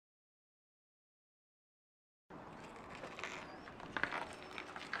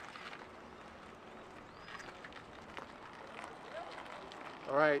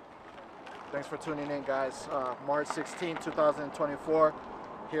All right, thanks for tuning in, guys. March 16, 2024,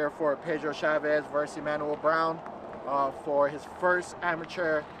 here for Pedro Chavez versus Emmanuel Brown for his first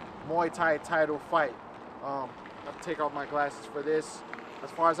amateur Muay Thai title fight. I have to take off my glasses for this.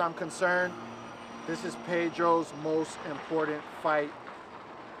 As far as I'm concerned, this is Pedro's most important fight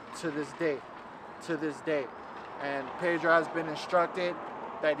to this day. And Pedro has been instructed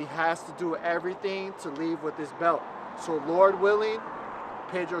that he has to do everything to leave with this belt. So Lord willing,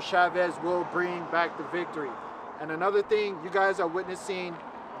 Pedro Chavez will bring back the victory. And another thing, you guys are witnessing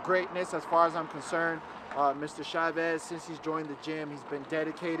greatness as far as I'm concerned. Mr. Chavez, since he's joined the gym, he's been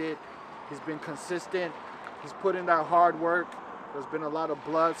dedicated, he's been consistent, he's put in that hard work. There's been a lot of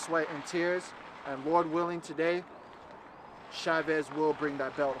blood, sweat, and tears. And Lord willing, today, Chavez will bring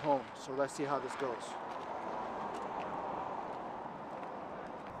that belt home. So let's see how this goes.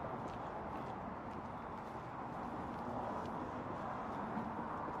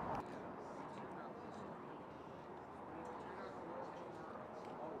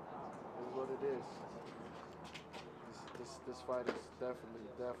 What it is. This fight is definitely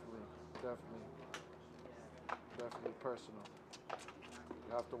personal.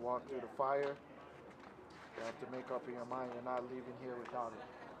 You have to walk through the fire. You have to make up in your mind you're not leaving here without it.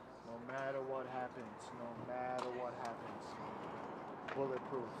 No matter what happens,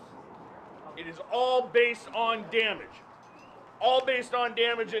 bulletproof. It is all based on damage. All based on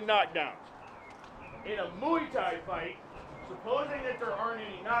damage and knockdowns. In a Muay Thai fight, supposing that there aren't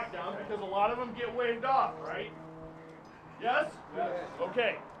any knockdowns, because a lot of them get waved off, right? Yes?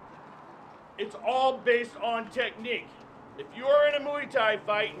 Okay. It's all based on technique. If you are in a Muay Thai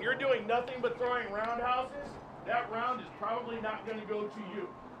fight and you're doing nothing but throwing roundhouses, that round is probably not going to go to you.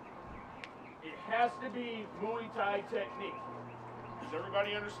 It has to be Muay Thai technique. Does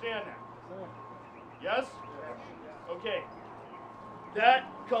everybody understand that? Yes? Okay. That,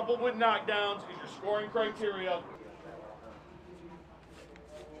 coupled with knockdowns, is your scoring criteria.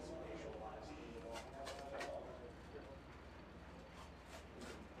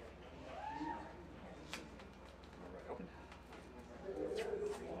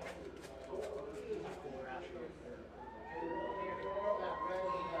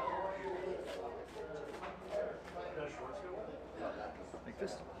 Like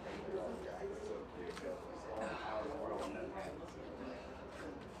this.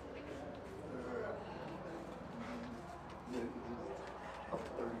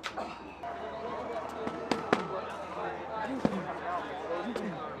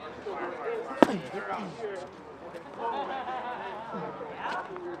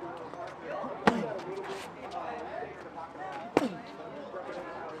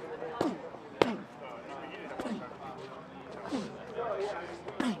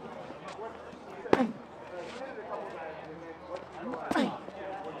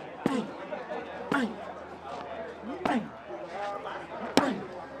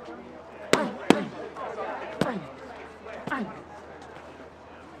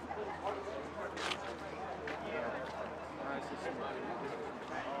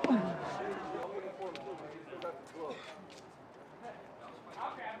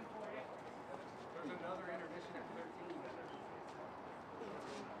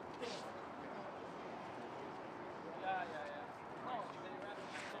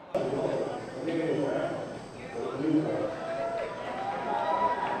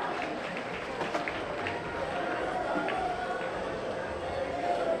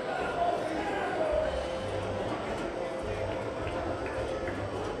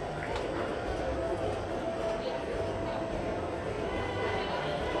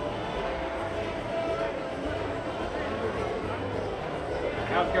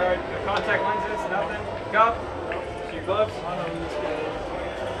 Mouth guard, no contact lenses, nothing. Cup, so your gloves. Alright,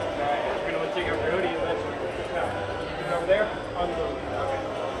 you're gonna take off your hoodie eventually. No. Over there? On the road. Okay.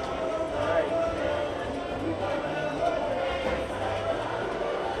 Alright.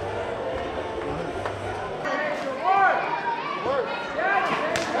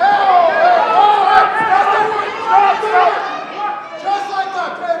 Just like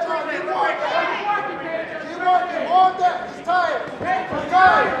that, Pedro. Keep working. Keep working. Hold that. He's tired. He's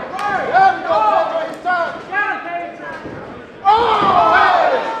tired. There we go, Pedro. He's tired. Oh,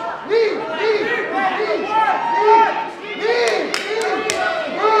 hey! Knee!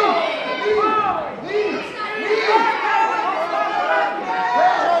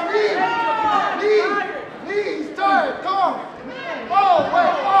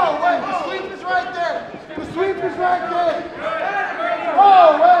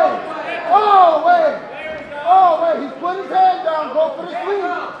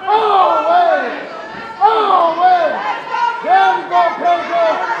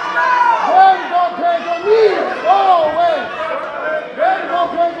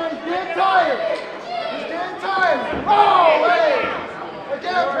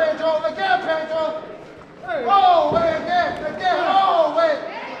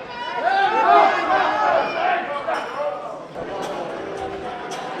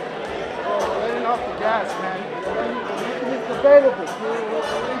 gas, man. They're making this debatable.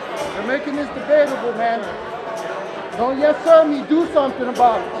 They're making this debatable, man. Don't yes sir me, do something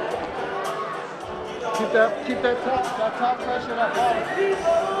about it. Keep that top pressure, that bottom.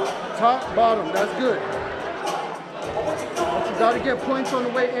 Top, bottom, that's good. But you gotta get points on the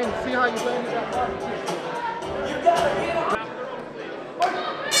way in. See how you landed that bottom.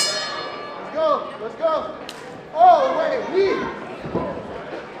 Let's go. Oh, wait, knee.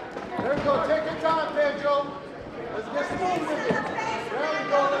 There we go. Take your time, Pedro. Let's get smooth with it. There we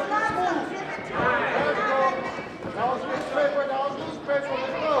go. Let's get smooth. There we go. That was newspaper.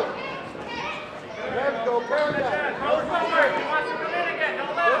 Let's go. There we go. Parry that. Let's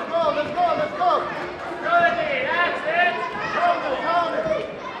go. Let's go. Good, that's it. Count it.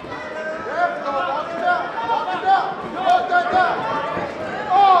 There we go. Lock it down. Lock that down.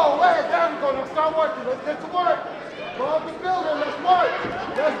 Oh, wait. There we go. Now start working. Let's get to work. Go up the building. Let's work.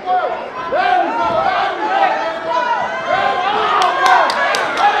 There we go. There we go.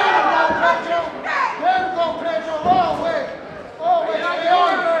 Pedro. Oh, wait. Stay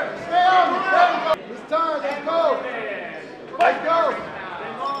on it. There we go. It's time. Let's go.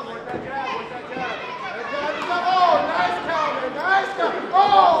 Oh, nice counter.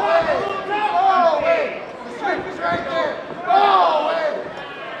 Oh, wait. The sweep is right there. Oh, wait.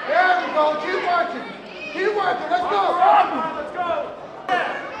 There we go. Keep working. Let's go.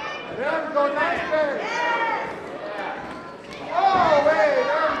 There we go. Nice pass. Oh, wait.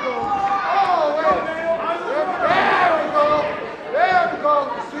 There we go. There we go.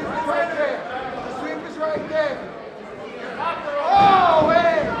 The sweep is right there. Oh, wait.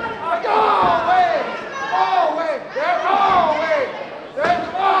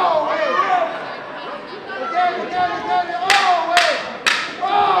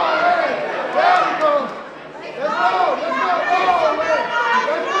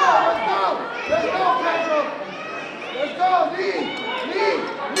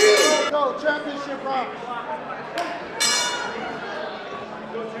 Championship round.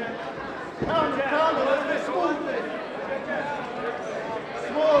 Counter, let's get smooth with it.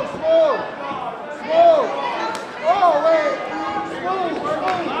 Smooth. Oh, wait. Smooth.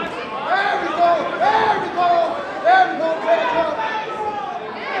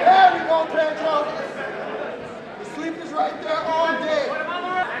 There we go, Pedro. The sleep is right there all day.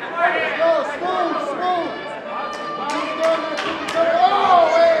 Let's go, smooth. Keep it going. Oh,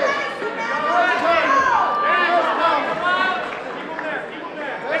 wait.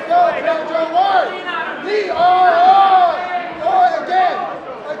 Let's go, Pedro, work! Knee, oh, again!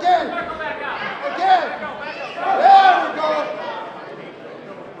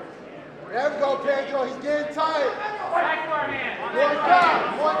 There we go, Pedro, he's getting tired. Muay Thai,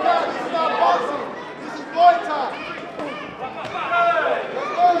 this is not boxing, this is Muay Thai.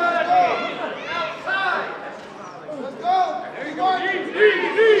 Let's go!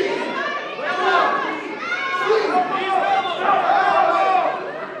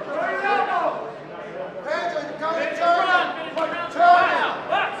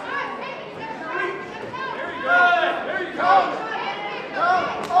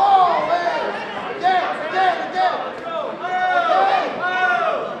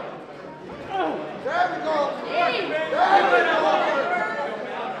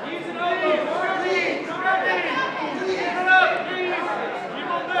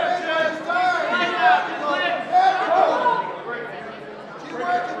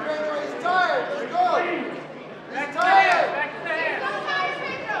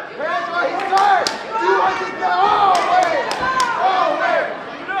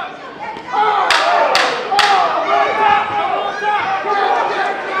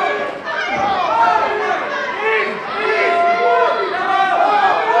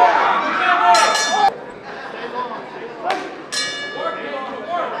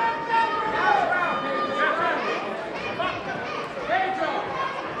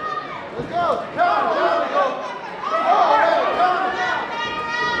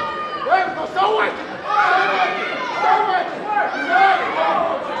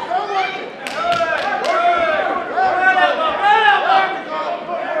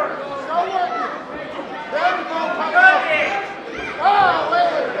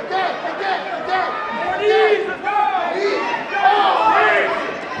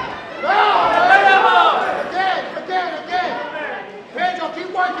 Keep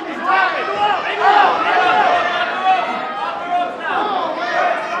working!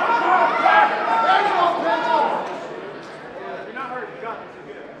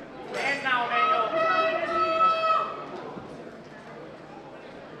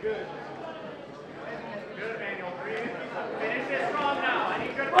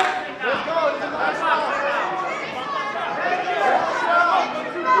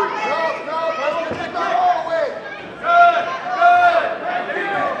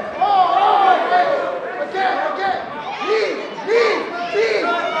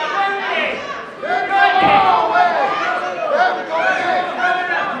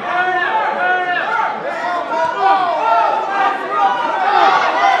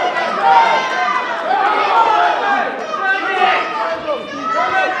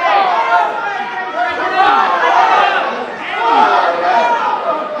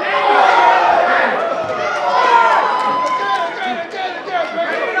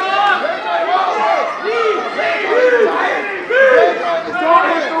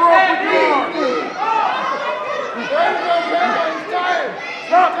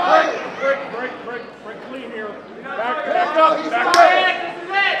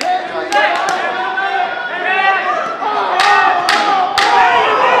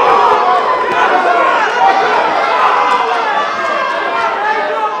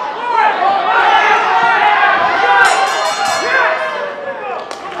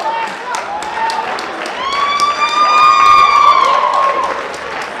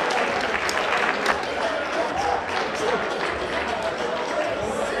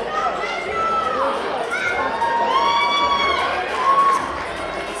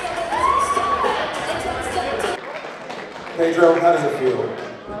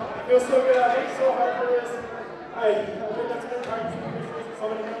 feels so good. I worked so hard for this. I've been up to the practice for so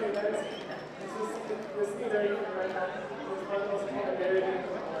many events. It's just, this thing's everything right now. It's one of the most important everything.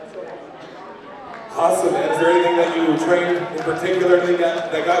 Awesome, man. Is there anything that you trained in particular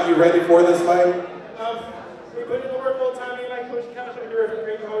that got you ready for this fight? We put in the work all the time. Me and Coach Cash over here is a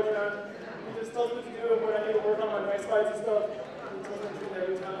great coach, man. He just tells me what to do and what I need to work on my nice fights and stuff. He tells me to do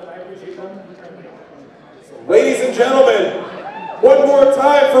every time, and I appreciate them. Ladies and gentlemen, one more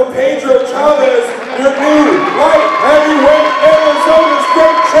time for Pedro Chavez, your new light heavyweight Arizona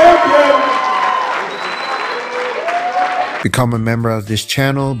State champion. Become a member of this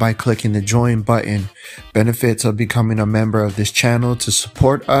channel by clicking the join button. Benefits of becoming a member of this channel to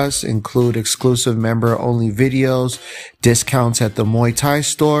support us include exclusive member-only videos, discounts at the Muay Thai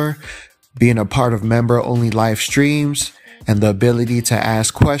store, being a part of member-only live streams, and the ability to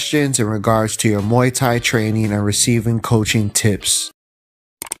ask questions in regards to your Muay Thai training and receiving coaching tips.